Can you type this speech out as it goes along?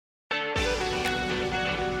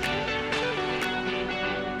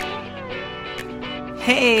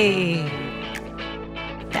Hey,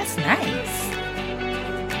 that's nice.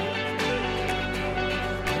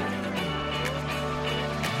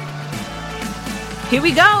 Here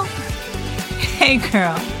we go. Hey,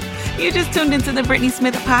 girl. You just tuned into the Brittany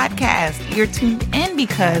Smith podcast. You're tuned in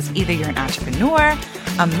because either you're an entrepreneur,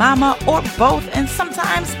 a mama, or both, and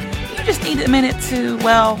sometimes you just need a minute to,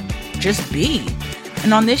 well, just be.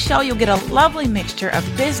 And on this show, you'll get a lovely mixture of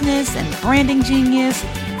business and branding genius,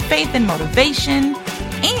 faith and motivation,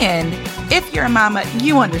 and if you're a mama,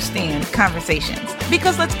 you understand conversations.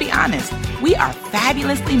 Because let's be honest, we are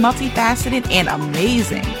fabulously multifaceted and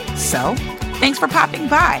amazing. So, thanks for popping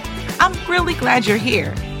by. I'm really glad you're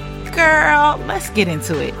here. Girl, let's get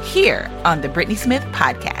into it here on the Brittany Smith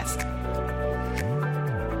podcast.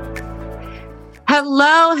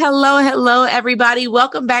 Hello, everybody.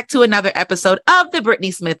 Welcome back to another episode of the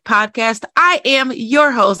Brittany Smith podcast. I am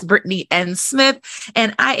your host, Brittany N. Smith,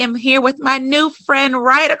 and I am here with my new friend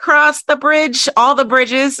right across the bridge, all the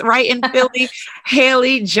bridges, right in Philly,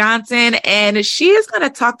 Haley Johnson. And she is going to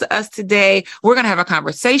talk to us today. We're going to have a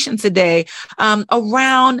conversation today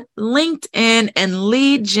around LinkedIn and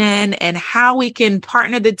lead gen and how we can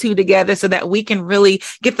partner the two together so that we can really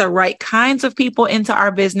get the right kinds of people into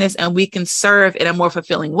our business and we can serve in a more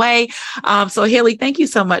fulfilling way. So Haley, thank you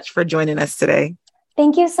so much for joining us today.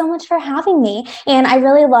 Thank you so much for having me. And I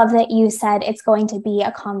really love that you said it's going to be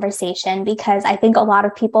a conversation, because I think a lot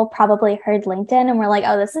of people probably heard LinkedIn and were like,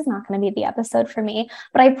 oh, this is not going to be the episode for me.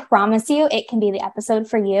 But I promise you it can be the episode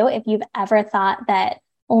for you if you've ever thought that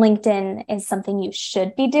LinkedIn is something you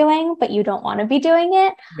should be doing, but you don't want to be doing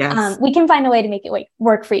it. Yes. We can find a way to make it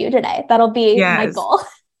work for you today. That'll be my goal.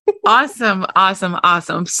 Awesome.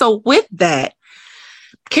 So with that,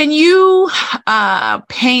 can you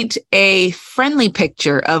paint a friendly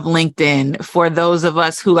picture of LinkedIn for those of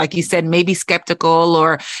us who, like you said, may be skeptical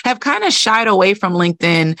or have kind of shied away from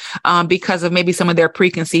LinkedIn because of maybe some of their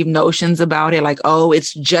preconceived notions about it, like, oh,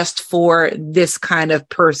 it's just for this kind of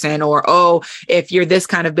person, or, oh, if you're this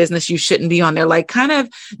kind of business, you shouldn't be on there. Like, kind of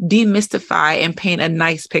demystify and paint a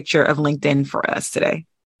nice picture of LinkedIn for us today.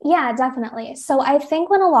 Yeah, definitely. So I think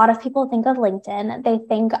when a lot of people think of LinkedIn, they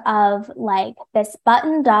think of like this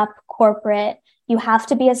buttoned up corporate, you have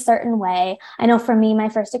to be a certain way. I know for me, my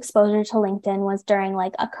first exposure to LinkedIn was during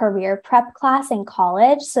like a career prep class in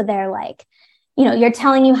college. So they're like, you're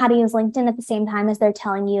telling you how to use LinkedIn at the same time as they're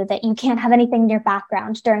telling you that you can't have anything in your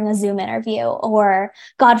background during a Zoom interview, or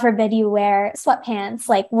God forbid you wear sweatpants,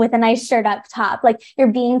 like with a nice shirt up top. Like you're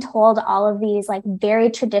being told all of these like very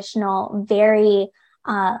traditional, very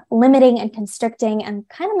limiting and constricting and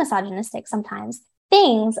kind of misogynistic sometimes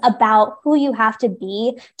things about who you have to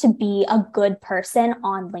be a good person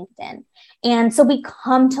on LinkedIn. And so we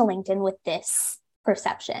come to LinkedIn with this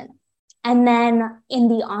perception. And then in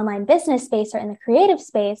the online business space or in the creative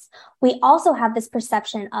space, we also have this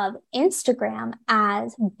perception of Instagram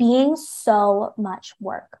as being so much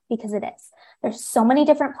work, because it is. There's so many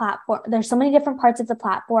different platforms. There's so many different parts of the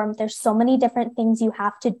platform. There's so many different things you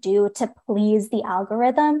have to do to please the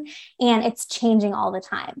algorithm, and it's changing all the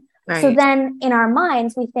time. Right. So then in our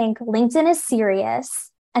minds, we think LinkedIn is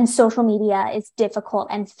serious and social media is difficult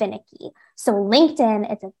and finicky. So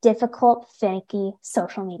LinkedIn is a difficult, finicky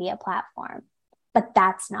social media platform, but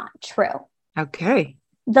that's not true. Okay.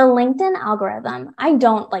 The LinkedIn algorithm, I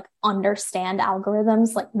don't understand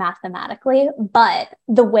algorithms mathematically, but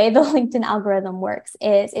the way the LinkedIn algorithm works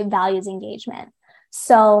is it values engagement.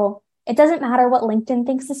 So it doesn't matter what LinkedIn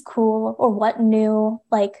thinks is cool or what new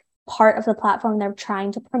part of the platform they're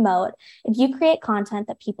trying to promote. If you create content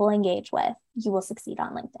that people engage with, you will succeed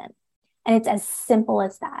on LinkedIn. And it's as simple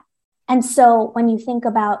as that. And so when you think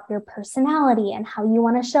about your personality and how you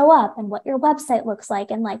want to show up and what your website looks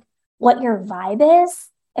like and what your vibe is,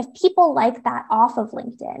 if people like that off of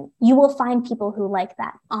LinkedIn, you will find people who like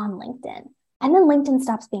that on LinkedIn. And then LinkedIn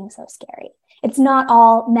stops being so scary. It's not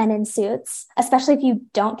all men in suits, especially if you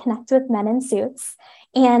don't connect with men in suits.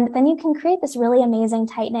 And then you can create this really amazing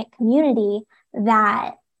tight-knit community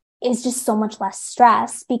that is just so much less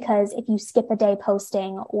stress, because if you skip a day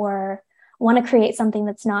posting or want to create something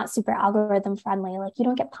that's not super algorithm friendly, you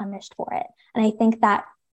don't get punished for it. And I think that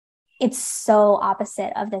it's so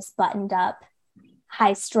opposite of this buttoned up,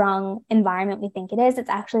 high-strung environment we think it is. It's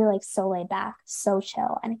actually so laid back, so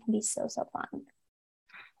chill, and it can be so, so fun.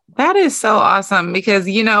 That is so awesome, because,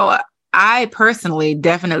 I personally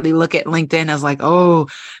definitely look at LinkedIn as oh,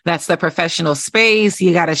 that's the professional space.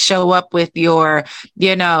 You got to show up with your,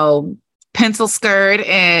 pencil skirt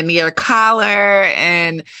and your collar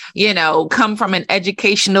and, come from an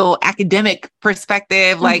educational academic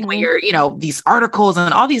perspective, like when you're, these articles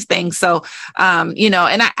and all these things. So,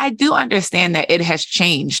 and I do understand that it has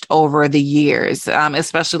changed over the years,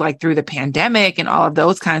 especially like through the pandemic and all of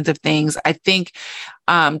those kinds of things. I think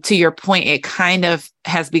to your point, it kind of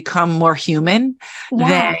has become more human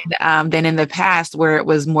than in the past, where it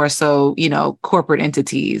was more so, corporate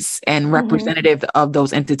entities and representative of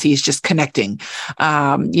those entities just connecting,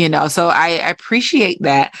 so I appreciate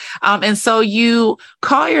that. And so you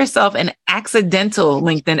call yourself an accidental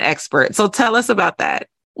LinkedIn expert. So tell us about that.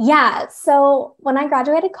 Yeah. So when I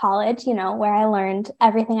graduated college, where I learned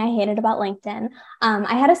everything I hated about LinkedIn,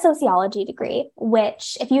 I had a sociology degree,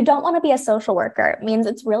 which if you don't want to be a social worker, it means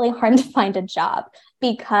it's really hard to find a job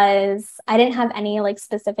because I didn't have any like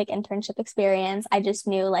specific internship experience. I just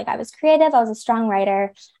knew like I was creative. I was a strong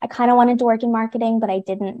writer. I kind of wanted to work in marketing, but I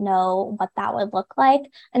didn't know what that would look like.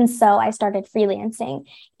 And so I started freelancing.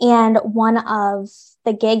 And one of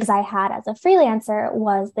the gigs I had as a freelancer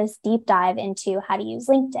was this deep dive into how to use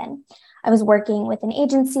LinkedIn. I was working with an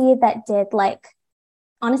agency that did like,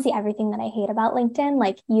 honestly, everything that I hate about LinkedIn,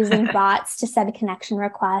 like using bots to send connection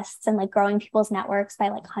requests and like growing people's networks by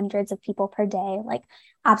like hundreds of people per day, like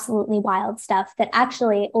absolutely wild stuff that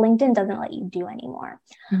actually LinkedIn doesn't let you do anymore.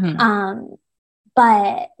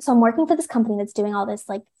 But so I'm working for this company that's doing all this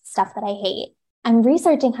like stuff that I hate. I'm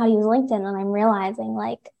researching how to use LinkedIn and I'm realizing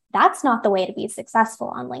like, that's not the way to be successful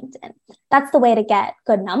on LinkedIn. That's the way to get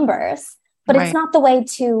good numbers, but it's not the way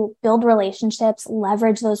to build relationships,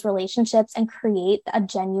 leverage those relationships, and create a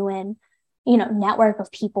genuine, network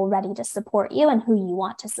of people ready to support you and who you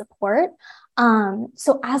want to support.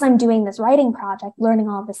 So as I'm doing this writing project, learning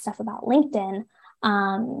all this stuff about LinkedIn,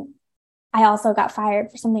 I also got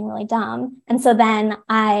fired for something really dumb. And so then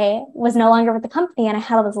I was no longer with the company and I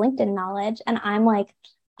had all this LinkedIn knowledge and I'm like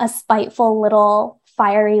a spiteful little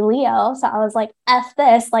fiery Leo. So I was like, F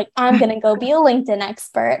this, like, I'm going to go be a LinkedIn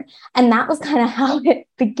expert. And that was kind of how it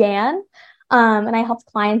began. And I helped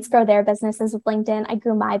clients grow their businesses with LinkedIn. I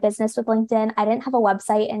grew my business with LinkedIn. I didn't have a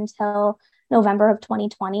website until November of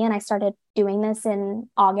 2020. And I started doing this in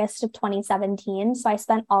August of 2017. So I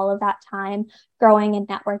spent all of that time growing and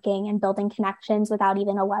networking and building connections without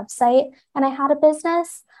even a website. And I had a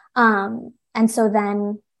business. And so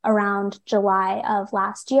then around July of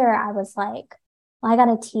last year, I was like, well, I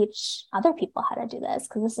got to teach other people how to do this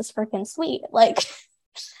because this is freaking sweet. Like,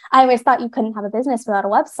 I always thought you couldn't have a business without a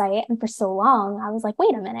website. And for so long, I was like,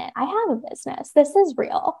 wait a minute, I have a business. This is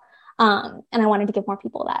real. And I wanted to give more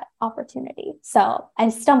people that opportunity. So I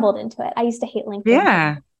stumbled into it. I used to hate LinkedIn.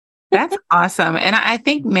 Yeah, that's awesome. And I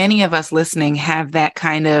think many of us listening have that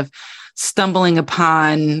kind of stumbling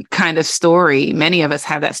upon kind of story. Many of us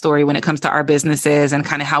have that story when it comes to our businesses and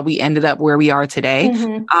kind of how we ended up where we are today.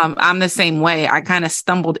 I'm the same way. I kind of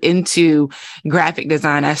stumbled into graphic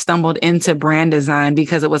design. I stumbled into brand design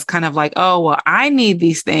because it was kind of like, oh, well, I need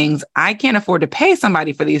these things. I can't afford to pay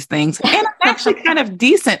somebody for these things. And I'm actually kind of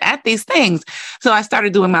decent at these things. So I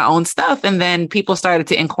started doing my own stuff. And then people started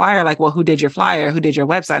to inquire like, well, who did your flyer? Who did your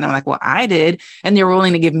website? And I'm like, well, I did. And they were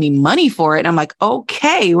willing to give me money for it. And I'm like,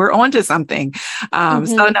 okay, we're on to something.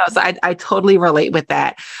 So I totally relate with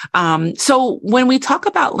that. So when we talk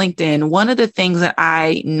about LinkedIn, one of the things that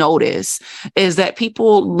I notice is that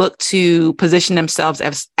people look to position themselves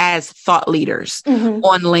as thought leaders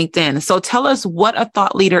on LinkedIn. So tell us what a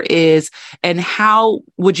thought leader is and how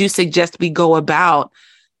would you suggest we go about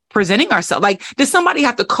presenting ourselves? Like, does somebody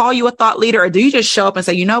have to call you a thought leader or do you just show up and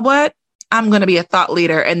say, you know what? I'm going to be a thought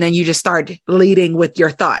leader. And then you just start leading with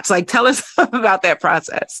your thoughts. Like, tell us about that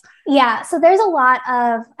process. Yeah. So there's a lot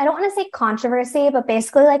of, I don't want to say controversy, but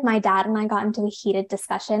basically like my dad and I got into a heated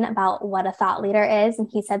discussion about what a thought leader is. And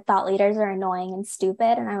he said thought leaders are annoying and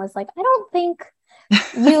stupid. And I was like, I don't think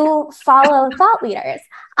you follow thought leaders.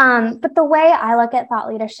 But the way I look at thought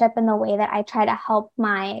leadership and the way that I try to help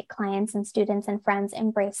my clients and students and friends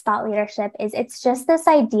embrace thought leadership is it's just this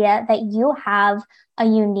idea that you have a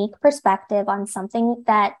unique perspective on something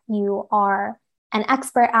that you are an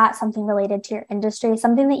expert at, something related to your industry,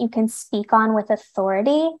 something that you can speak on with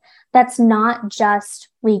authority that's not just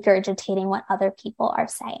regurgitating what other people are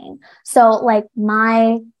saying. So like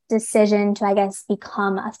my decision to, I guess,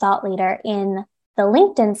 become a thought leader in the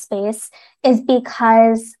LinkedIn space is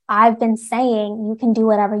because I've been saying you can do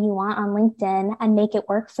whatever you want on LinkedIn and make it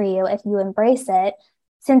work for you if you embrace it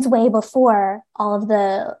since way before all of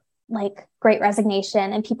the like Great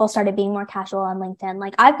Resignation and people started being more casual on LinkedIn.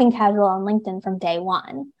 Like I've been casual on LinkedIn from day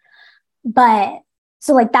one. But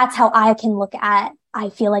so like that's how I can look at, I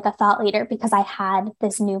feel like a thought leader because I had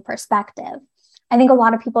this new perspective. I think a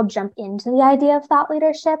lot of people jump into the idea of thought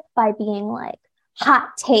leadership by being like,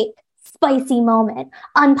 hot take, spicy moment,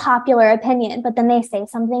 unpopular opinion, but then they say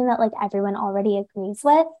something that like everyone already agrees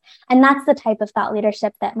with. And that's the type of thought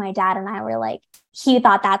leadership that my dad and I were like, he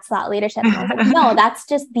thought that's thought leadership. And I was like, no, that's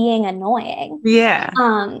just being annoying. Yeah.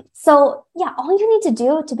 So yeah, all you need to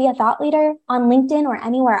do to be a thought leader on LinkedIn or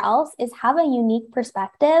anywhere else is have a unique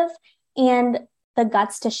perspective and the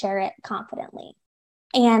guts to share it confidently.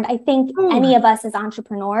 And I think any of us as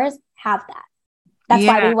entrepreneurs have that. That's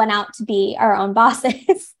why we went out to be our own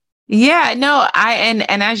bosses. Yeah, no, and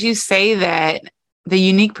as you say that, the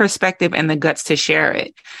unique perspective and the guts to share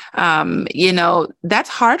it, that's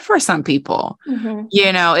hard for some people. Mm-hmm.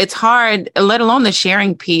 It's hard, let alone the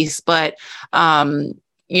sharing piece. But,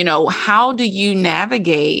 how do you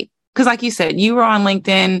navigate? Because like you said, you were on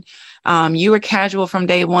LinkedIn, you were casual from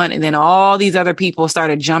day one, and then all these other people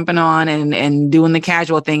started jumping on and doing the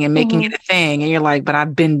casual thing and making it a thing. And you're like, but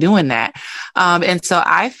I've been doing that. And so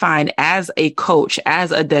I find as a coach,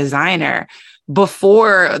 as a designer,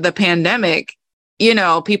 before the pandemic,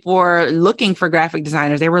 people were looking for graphic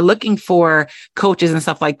designers. They were looking for coaches and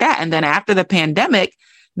stuff like that. And then after the pandemic,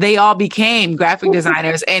 they all became graphic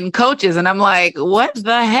designers and coaches. And I'm like, what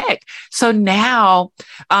the heck? So now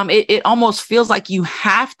it almost feels like you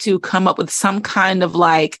have to come up with some kind of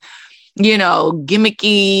like,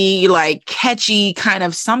 gimmicky, like catchy kind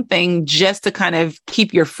of something just to kind of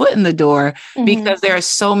keep your foot in the door, because there are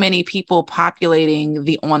so many people populating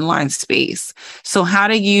the online space. So how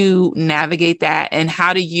do you navigate that? And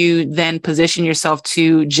how do you then position yourself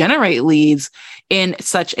to generate leads in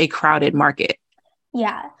such a crowded market?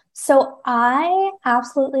 Yeah. So I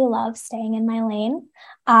absolutely love staying in my lane.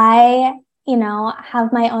 I,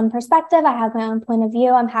 have my own perspective. I have my own point of view.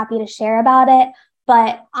 I'm happy to share about it,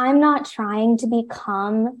 but I'm not trying to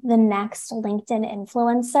become the next LinkedIn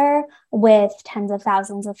influencer with tens of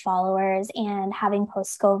thousands of followers and having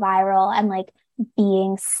posts go viral and like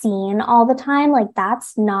being seen all the time. Like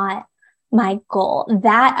that's not my goal.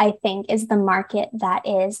 That I think is the market that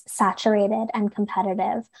is saturated and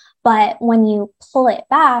competitive. But when you pull it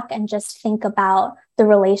back and just think about the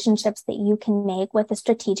relationships that you can make with a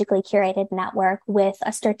strategically curated network, with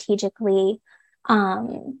a strategically,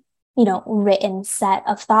 written set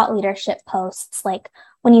of thought leadership posts, like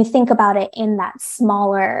when you think about it in that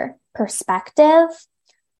smaller perspective,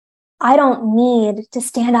 I don't need to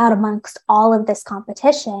stand out amongst all of this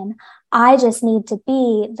competition. I just need to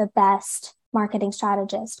be the best marketing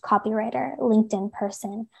strategist, copywriter, LinkedIn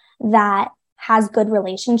person that has good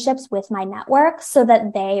relationships with my network so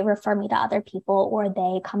that they refer me to other people or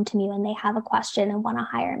they come to me when they have a question and want to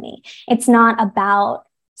hire me. It's not about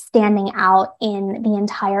standing out in the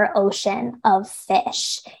entire ocean of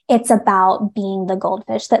fish. It's about being the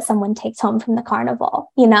goldfish that someone takes home from the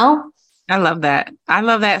carnival, I love that. I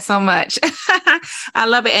love that so much. I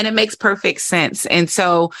love it. And it makes perfect sense. And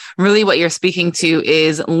so really what you're speaking to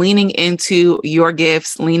is leaning into your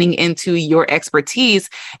gifts, leaning into your expertise,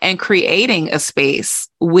 and creating a space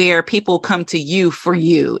where people come to you for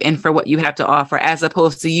you and for what you have to offer, as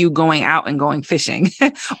opposed to you going out and going fishing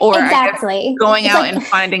or going out and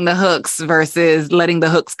finding the hooks versus letting the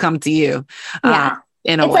hooks come to you. Yeah.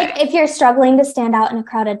 In a way. Like if you're struggling to stand out in a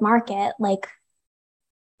crowded market, like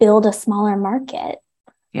build a smaller market.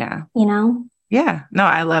 Yeah. Yeah. No,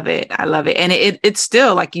 I love it. I love it. And it's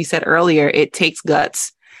still, like you said earlier, it takes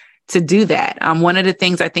guts to do that. One of the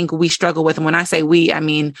things I think we struggle with, and when I say we, I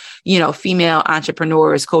mean, female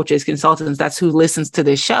entrepreneurs, coaches, consultants, that's who listens to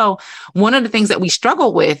this show. One of the things that we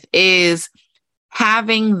struggle with is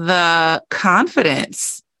having the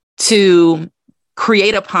confidence to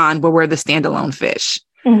create a pond where we're the standalone fish.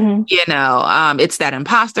 It's that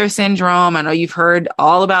imposter syndrome. I know you've heard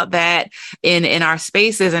all about that in our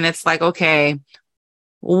spaces. And it's like, okay,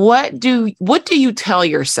 what do you tell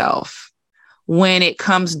yourself when it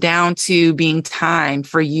comes down to being time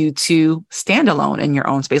for you to stand alone in your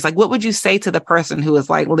own space? Like, what would you say to the person who is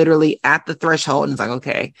like literally at the threshold and is like,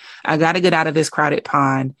 okay, I got to get out of this crowded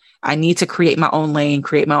pond. I need to create my own lane,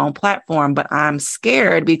 create my own platform, but I'm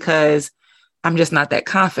scared because I'm just not that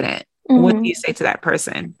confident. What do you say to that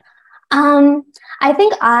person? I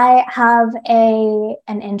think I have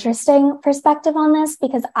an interesting perspective on this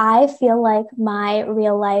because I feel like my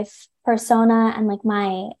real life persona and like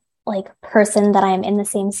my person that I'm in the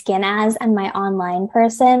same skin as and my online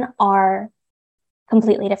person are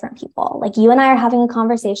completely different people. Like you and I are having a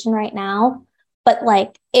conversation right now, but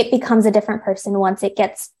like it becomes a different person once it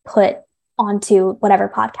gets put onto whatever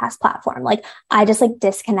podcast platform. Like I just like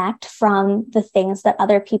disconnect from the things that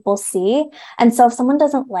other people see. And so if someone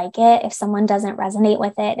doesn't like it, if someone doesn't resonate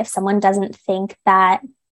with it, if someone doesn't think that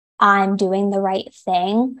I'm doing the right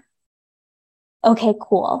thing. Okay,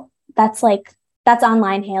 cool. That's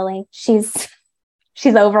online Haley. She's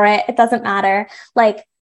over it. It doesn't matter. Like,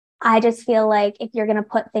 I just feel like if you're going to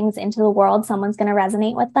put things into the world, someone's going to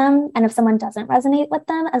resonate with them. And if someone doesn't resonate with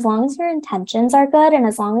them, as long as your intentions are good and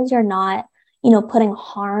as long as you're not, putting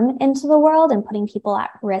harm into the world and putting people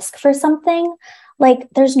at risk for something, like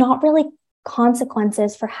there's not really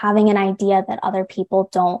consequences for having an idea that other people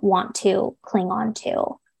don't want to cling on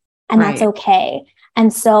to. And that's okay.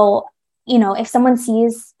 And so, if someone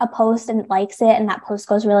sees a post and likes it and that post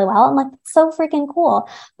goes really well, I'm like, that's so freaking cool.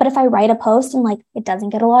 But if I write a post and like it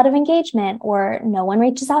doesn't get a lot of engagement or no one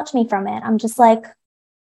reaches out to me from it, I'm just like,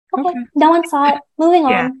 okay. No one saw it. Moving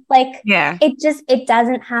on. Like, it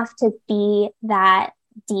doesn't have to be that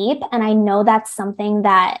deep. And I know that's something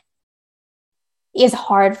that is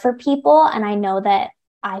hard for people. And I know that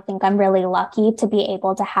I think I'm really lucky to be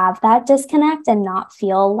able to have that disconnect and not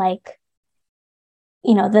feel like,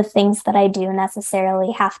 the things that I do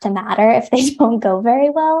necessarily have to matter if they don't go very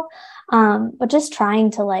well. But just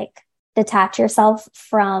trying to like detach yourself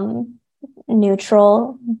from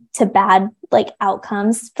neutral to bad like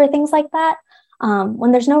outcomes for things like that.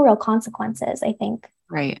 When there's no real consequences, I think.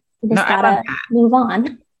 Right. You just gotta move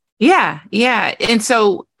on. Yeah. Yeah. And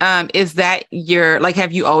so, is that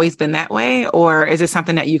have you always been that way, or is it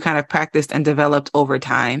something that you kind of practiced and developed over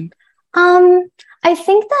time? I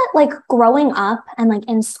think that like growing up and like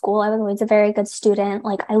in school, I was always a very good student.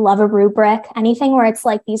 Like I love a rubric, anything where it's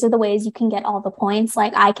like, these are the ways you can get all the points.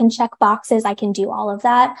 Like I can check boxes, I can do all of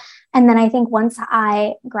that. And then I think once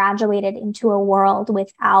I graduated into a world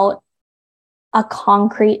without a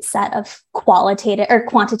concrete set of qualitative or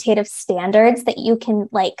quantitative standards that you can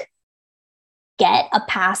like get a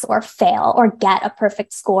pass or fail or get a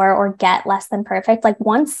perfect score or get less than perfect. Like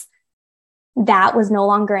once that was no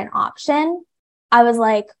longer an option, I was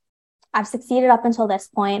like, I've succeeded up until this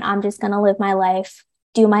point. I'm just going to live my life,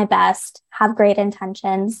 do my best, have great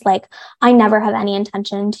intentions. Like I never have any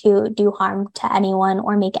intention to do harm to anyone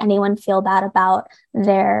or make anyone feel bad about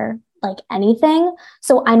their like anything.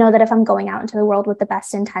 So I know that if I'm going out into the world with the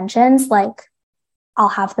best intentions, like I'll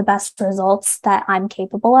have the best results that I'm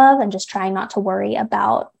capable of, and just trying not to worry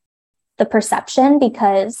about the perception,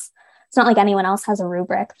 because it's not like anyone else has a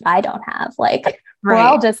rubric that I don't have. Like we're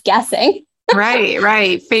all just guessing.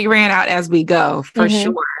 Right. Figuring it out as we go, for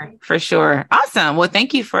sure. Awesome. Well,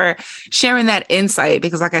 thank you for sharing that insight,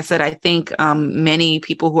 because like I said, I think many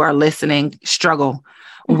people who are listening struggle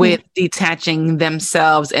with detaching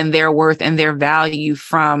themselves and their worth and their value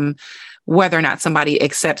from whether or not somebody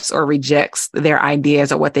accepts or rejects their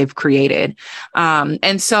ideas or what they've created.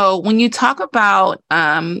 And so when you talk about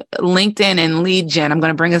LinkedIn and lead gen, I'm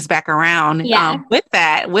going to bring us back around with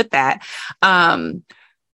that.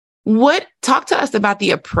 Talk to us about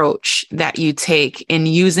the approach that you take in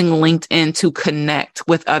using LinkedIn to connect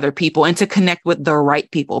with other people and to connect with the right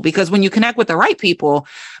people, because when you connect with the right people,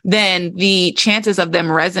 then the chances of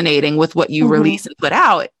them resonating with what you release and put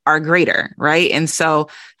out are greater. Right. And so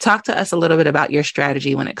talk to us a little bit about your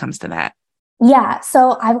strategy when it comes to that. Yeah.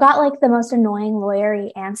 So I've got like the most annoying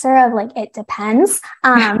lawyery answer of like, it depends.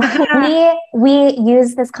 We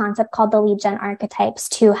use this concept called the lead gen archetypes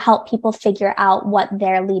to help people figure out what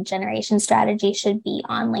their lead generation strategy should be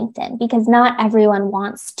on LinkedIn, because not everyone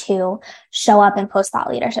wants to show up and post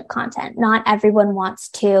thought leadership content. Not everyone wants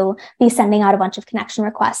to be sending out a bunch of connection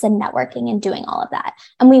requests and networking and doing all of that.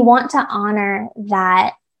 And we want to honor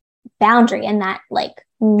that boundary and that like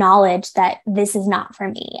knowledge that this is not for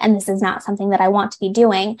me and this is not something that I want to be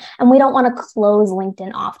doing. And we don't want to close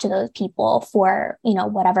LinkedIn off to those people for,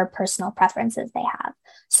 whatever personal preferences they have.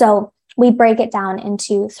 So we break it down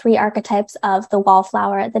into 3 archetypes of the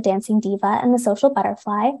wallflower, the dancing diva, and the social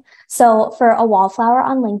butterfly. So for a wallflower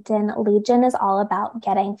on LinkedIn, lead gen is all about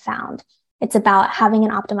getting found. It's about having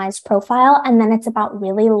an optimized profile, and then it's about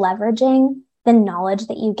really leveraging the knowledge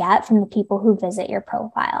that you get from the people who visit your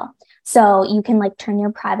profile. So you can like turn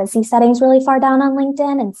your privacy settings really far down on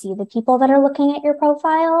LinkedIn and see the people that are looking at your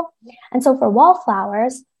profile. And so for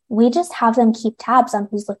wallflowers, we just have them keep tabs on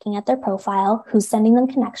who's looking at their profile, who's sending them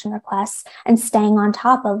connection requests, and staying on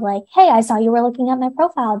top of like, hey, I saw you were looking at my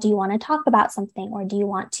profile. Do you want to talk about something? Or do you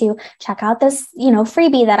want to check out this,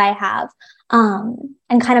 freebie that I have?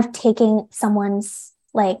 And kind of taking someone's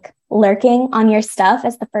like lurking on your stuff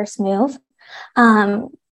as the first move.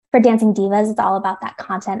 For Dancing Divas, it's all about that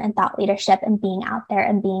content and thought leadership and being out there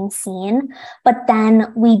and being seen. But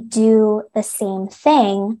then we do the same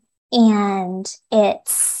thing, and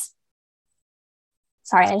it's,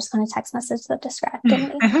 sorry, I just got a text message that distracted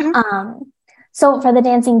me. So for the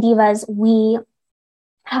Dancing Divas, we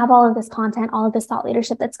have all of this content, all of this thought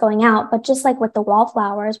leadership that's going out. But just like with the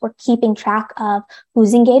wallflowers, we're keeping track of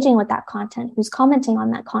who's engaging with that content, who's commenting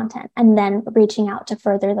on that content, and then reaching out to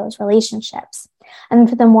further those relationships. And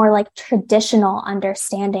for the more like traditional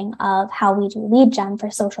understanding of how we do lead gen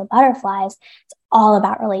for social butterflies, it's all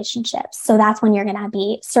about relationships. So that's when you're going to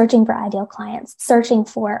be searching for ideal clients, searching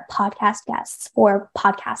for podcast guests, for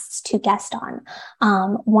podcasts to guest on.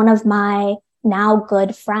 One of my now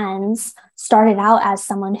good friends started out as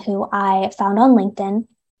someone who I found on LinkedIn,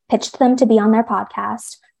 pitched them to be on their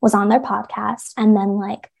podcast, was on their podcast, and then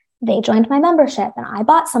like they joined my membership and I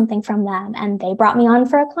bought something from them and they brought me on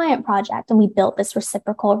for a client project, and we built this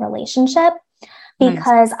reciprocal relationship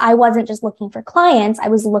because I wasn't just looking for clients, I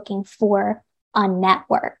was looking for a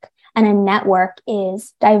network. And a network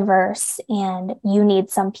is diverse, and you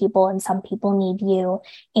need some people and some people need you.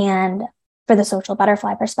 And for the social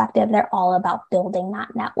butterfly perspective, they're all about building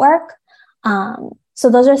that network. So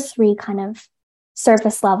those are three kind of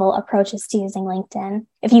surface level approaches to using LinkedIn.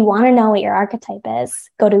 If you want to know what your archetype is,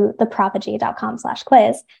 go to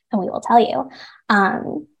theprodigy.com/quiz and we will tell you.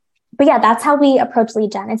 But yeah, that's how we approach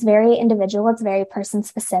lead gen. It's very individual. It's very person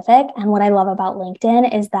specific. And what I love about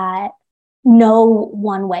LinkedIn is that no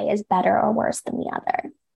one way is better or worse than the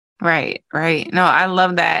other. Right. No, I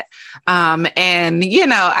love that. And,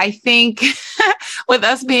 I think with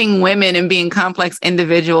us being women and being complex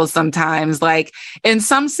individuals, sometimes like in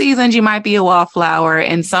some seasons you might be a wallflower,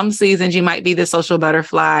 in some seasons you might be the social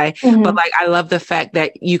butterfly, but like, I love the fact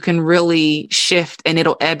that you can really shift and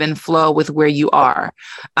it'll ebb and flow with where you are.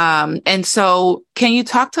 And so can you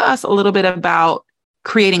talk to us a little bit about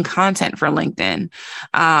creating content for LinkedIn?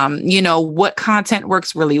 What content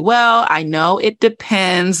works really well? I know it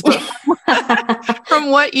depends, but from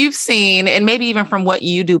what you've seen and maybe even from what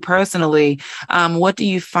you do personally, what do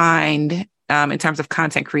you find in terms of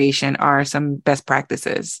content creation are some best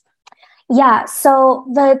practices? Yeah. So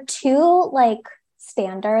the two like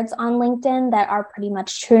standards on LinkedIn that are pretty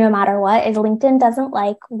much true no matter what is LinkedIn doesn't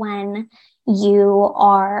like when you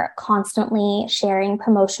are constantly sharing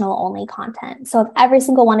promotional only content. So if every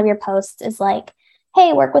single one of your posts is like,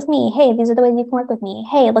 hey, work with me. Hey, these are the ways you can work with me.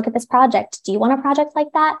 Hey, look at this project. Do you want a project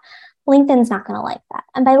like that? LinkedIn's not going to like that.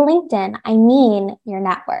 And by LinkedIn, I mean your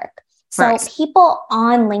network. So people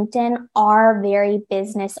on LinkedIn are very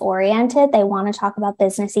business oriented. They want to talk about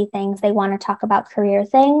businessy things. They want to talk about career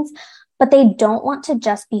things, but they don't want to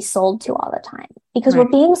just be sold to all the time because we're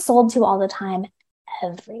being sold to all the time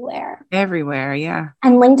everywhere. Yeah.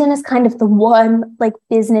 And LinkedIn is kind of the one like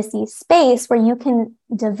businessy space where you can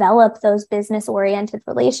develop those business oriented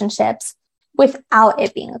relationships without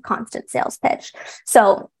it being a constant sales pitch.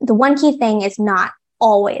 So the one key thing is not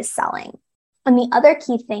always selling. And the other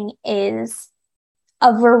key thing is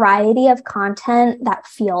a variety of content that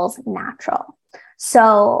feels natural.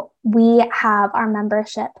 So we have our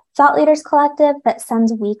membership Thought Leaders Collective that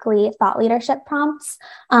sends weekly thought leadership prompts,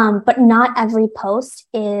 but not every post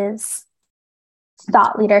is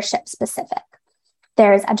thought leadership specific.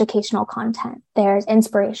 There's educational content, there's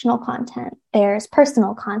inspirational content, there's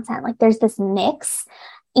personal content, like there's this mix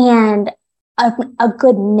and a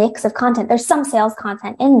good mix of content. There's some sales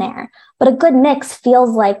content in there, but a good mix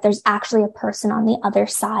feels like there's actually a person on the other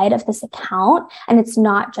side of this account. And it's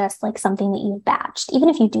not just like something that you've batched, even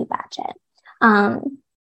if you do batch it.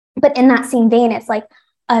 But in that same vein, it's like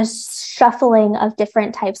a shuffling of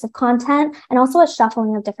different types of content and also a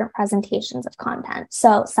shuffling of different presentations of content.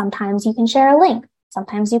 So sometimes you can share a link.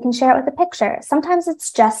 Sometimes you can share it with a picture. Sometimes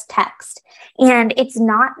it's just text. And it's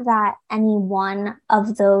not that any one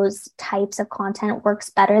of those types of content works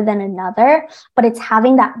better than another, but it's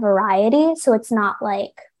having that variety. So it's not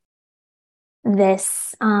like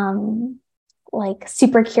this like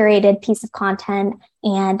super curated piece of content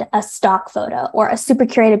and a stock photo, or a super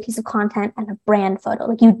curated piece of content and a brand photo.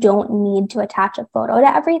 Like you don't need to attach a photo to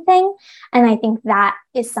everything. And I think that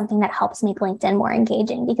is something that helps make LinkedIn more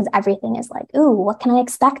engaging because everything is like, ooh, what can I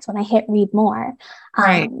expect when I hit read more?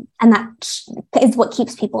 And that is what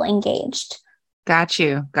keeps people engaged. Got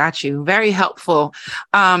you. Very helpful.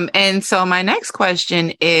 And so my next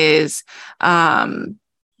question is,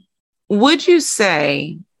 would you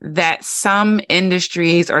say that some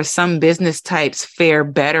industries or some business types fare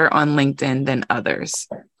better on LinkedIn than others?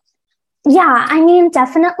 Yeah, I mean,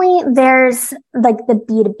 definitely there's like the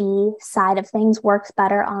B2B side of things works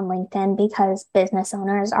better on LinkedIn because business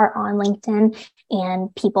owners are on LinkedIn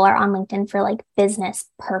and people are on LinkedIn for like business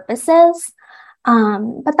purposes.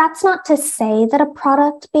 But that's not to say that a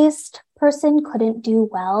product-based person couldn't do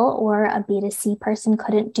well or a B2C person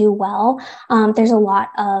couldn't do well. There's a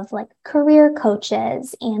lot of like career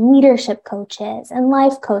coaches and leadership coaches and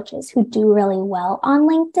life coaches who do really well on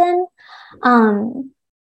LinkedIn.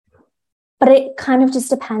 But it kind of just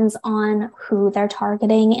depends on who they're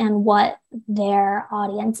targeting and what their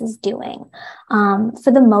audience is doing.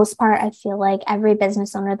 For the most part, I feel like every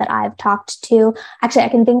business owner that I've talked to, actually, I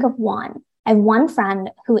can think of one. I have one friend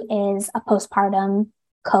who is a postpartum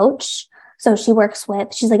coach. So she's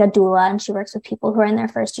like a doula, and she works with people who are in their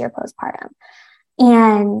first year postpartum.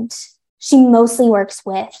 And she mostly works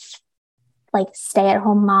with like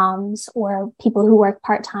stay-at-home moms or people who work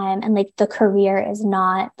part-time, and like the career is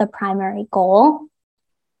not the primary goal.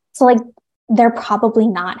 So like they're probably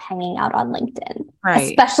not hanging out on LinkedIn, right?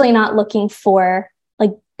 Especially not looking for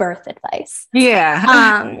like birth advice.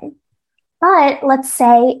 Yeah. But let's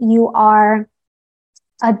say you are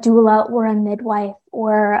a doula or a midwife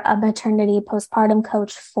or a maternity postpartum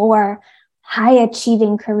coach for high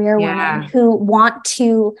achieving career women who want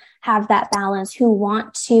to have that balance, who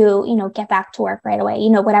want to, get back to work right away,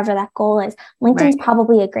 whatever that goal is. LinkedIn's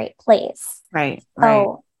probably a great place. Right.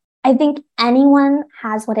 So I think anyone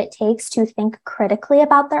has what it takes to think critically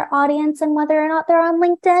about their audience and whether or not they're on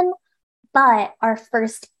LinkedIn. But our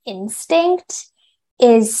first instinct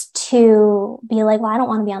is to be like, well, I don't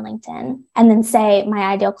want to be on LinkedIn. And then say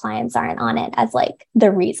my ideal clients aren't on it as like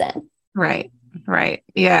the reason. Right. Right.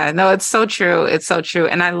 Yeah, no, it's so true. It's so true.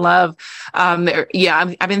 And I love, I've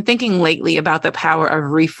been thinking lately about the power of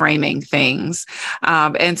reframing things.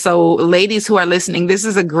 And so ladies who are listening, this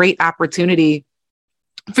is a great opportunity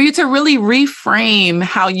for you to really reframe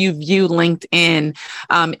how you view LinkedIn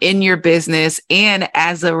in your business, and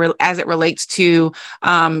as it relates to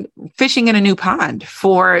fishing in a new pond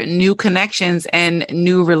for new connections and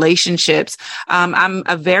new relationships. I'm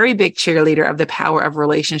a very big cheerleader of the power of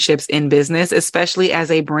relationships in business, especially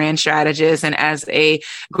as a brand strategist and as a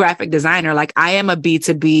graphic designer. Like, I am a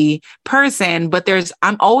B2B person, but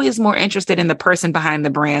I'm always more interested in the person behind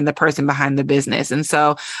the brand, the person behind the business. And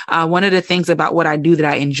so one of the things about what I do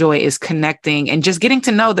that I enjoy is connecting and just getting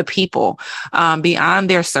to know the people beyond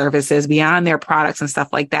their services, beyond their products and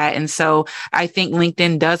stuff like that. And so I think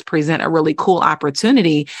LinkedIn does present a really cool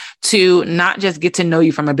opportunity to not just get to know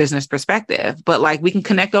you from a business perspective, but like we can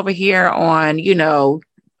connect over here on,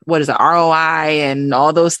 what is it, ROI and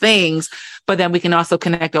all those things. But then we can also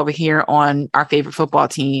connect over here on our favorite football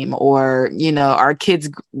team, or, our kids,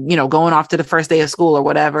 going off to the first day of school or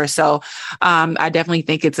whatever. So I definitely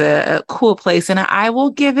think it's a cool place, and I will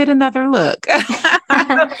give it another look.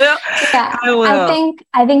 I will.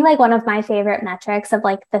 I think like one of my favorite metrics of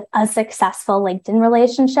like a successful LinkedIn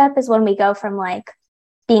relationship is when we go from like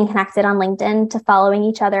being connected on LinkedIn to following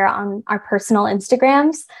each other on our personal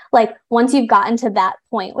Instagrams. Like, once you've gotten to that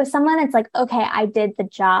point with someone, it's like, okay, I did the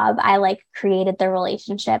job. I like created the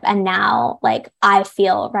relationship. And now like I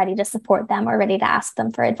feel ready to support them or ready to ask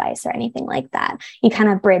them for advice or anything like that. You kind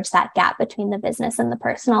of bridge that gap between the business and the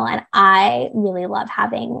personal. And I really love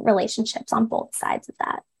having relationships on both sides of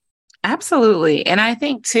that. Absolutely. And I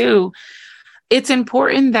think too, it's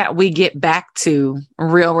important that we get back to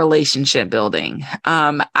real relationship building.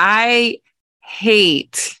 I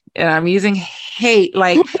hate, and I'm using hate,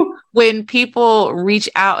 like when people reach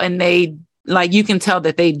out and they like, you can tell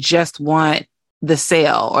that they just want the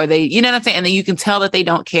sale, or they, you know what I'm saying? And then you can tell that they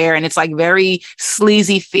don't care. And it's like very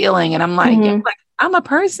sleazy feeling. And I'm like, I'm a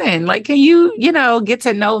person. Like, can you, get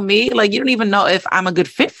to know me? Like, you don't even know if I'm a good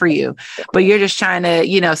fit for you, but you're just trying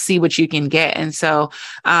to, see what you can get. And so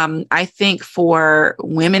I think for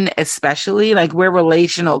women, especially, like, we're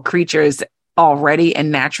relational creatures already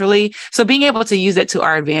and naturally. So being able to use it to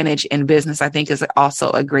our advantage in business, I think, is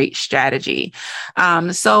also a great strategy.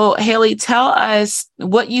 So Haley, tell us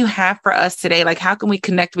what you have for us today. Like, how can we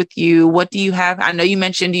connect with you? What do you have? I know you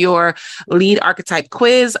mentioned your lead archetype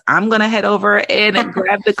quiz. I'm going to head over and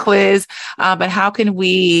grab the quiz, but how can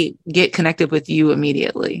we get connected with you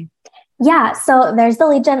immediately? Yeah, so there's the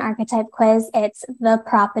lead gen archetype quiz. It's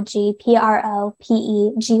thepropgy,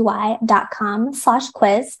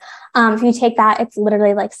 propgy.com/quiz. If you take that, it's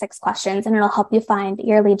literally like 6 questions, and it'll help you find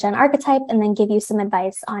your lead gen archetype and then give you some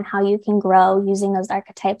advice on how you can grow using those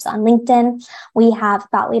archetypes on LinkedIn. We have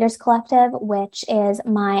Thought Leaders Collective, which is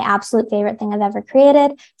my absolute favorite thing I've ever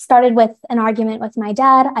created. Started with an argument with my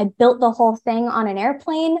dad. I built the whole thing on an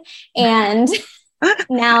airplane, and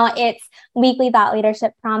now it's weekly thought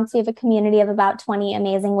leadership prompts. We have a community of about 20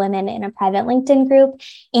 amazing women in a private LinkedIn group,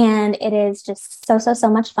 and it is just so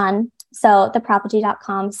much fun. So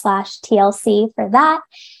thepropgy.com/TLC for that.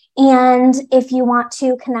 And if you want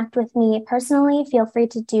to connect with me personally, feel free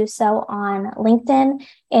to do so on LinkedIn.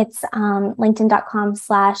 It's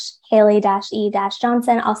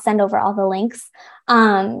linkedin.com/Haley-E-Johnson. I'll send over all the links.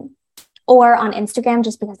 Or on Instagram,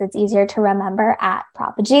 just because it's easier to remember at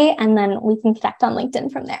Propagy. And then we can connect on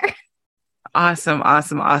LinkedIn from there. Awesome.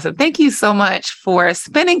 Thank you so much for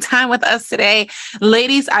spending time with us today.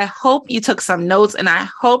 Ladies, I hope you took some notes and I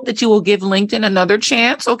hope that you will give LinkedIn another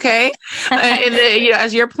chance, okay?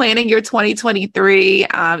 As you're planning your 2023,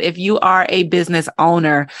 if you are a business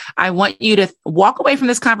owner, I want you to walk away from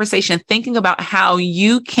this conversation thinking about how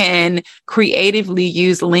you can creatively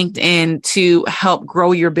use LinkedIn to help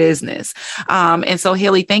grow your business. And so,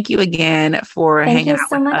 Haley, thank you again for hanging out with us.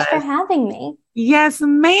 Thank you so much for having me. Yes,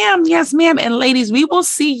 ma'am. And ladies, we will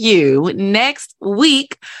see you next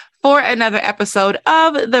week for another episode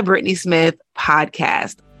of the Brittany Smith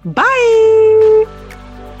Podcast. Bye.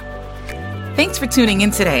 Thanks for tuning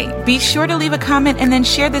in today. Be sure to leave a comment and then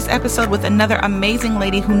share this episode with another amazing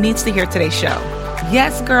lady who needs to hear today's show.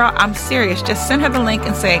 Yes, girl, I'm serious. Just send her the link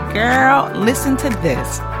and say, girl, listen to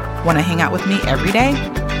this. Want to hang out with me every day?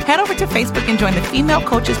 Head over to Facebook and join the Female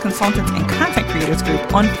Coaches, Consultants, and Content Creators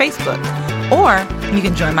group on Facebook. Or you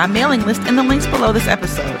can join my mailing list in the links below this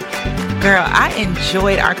episode. Girl, I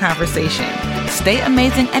enjoyed our conversation. Stay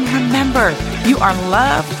amazing and remember, you are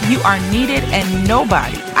loved, you are needed, and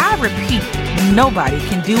nobody, I repeat, nobody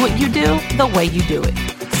can do what you do the way you do it.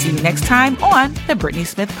 See you next time on the Brittany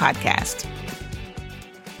Smith Podcast.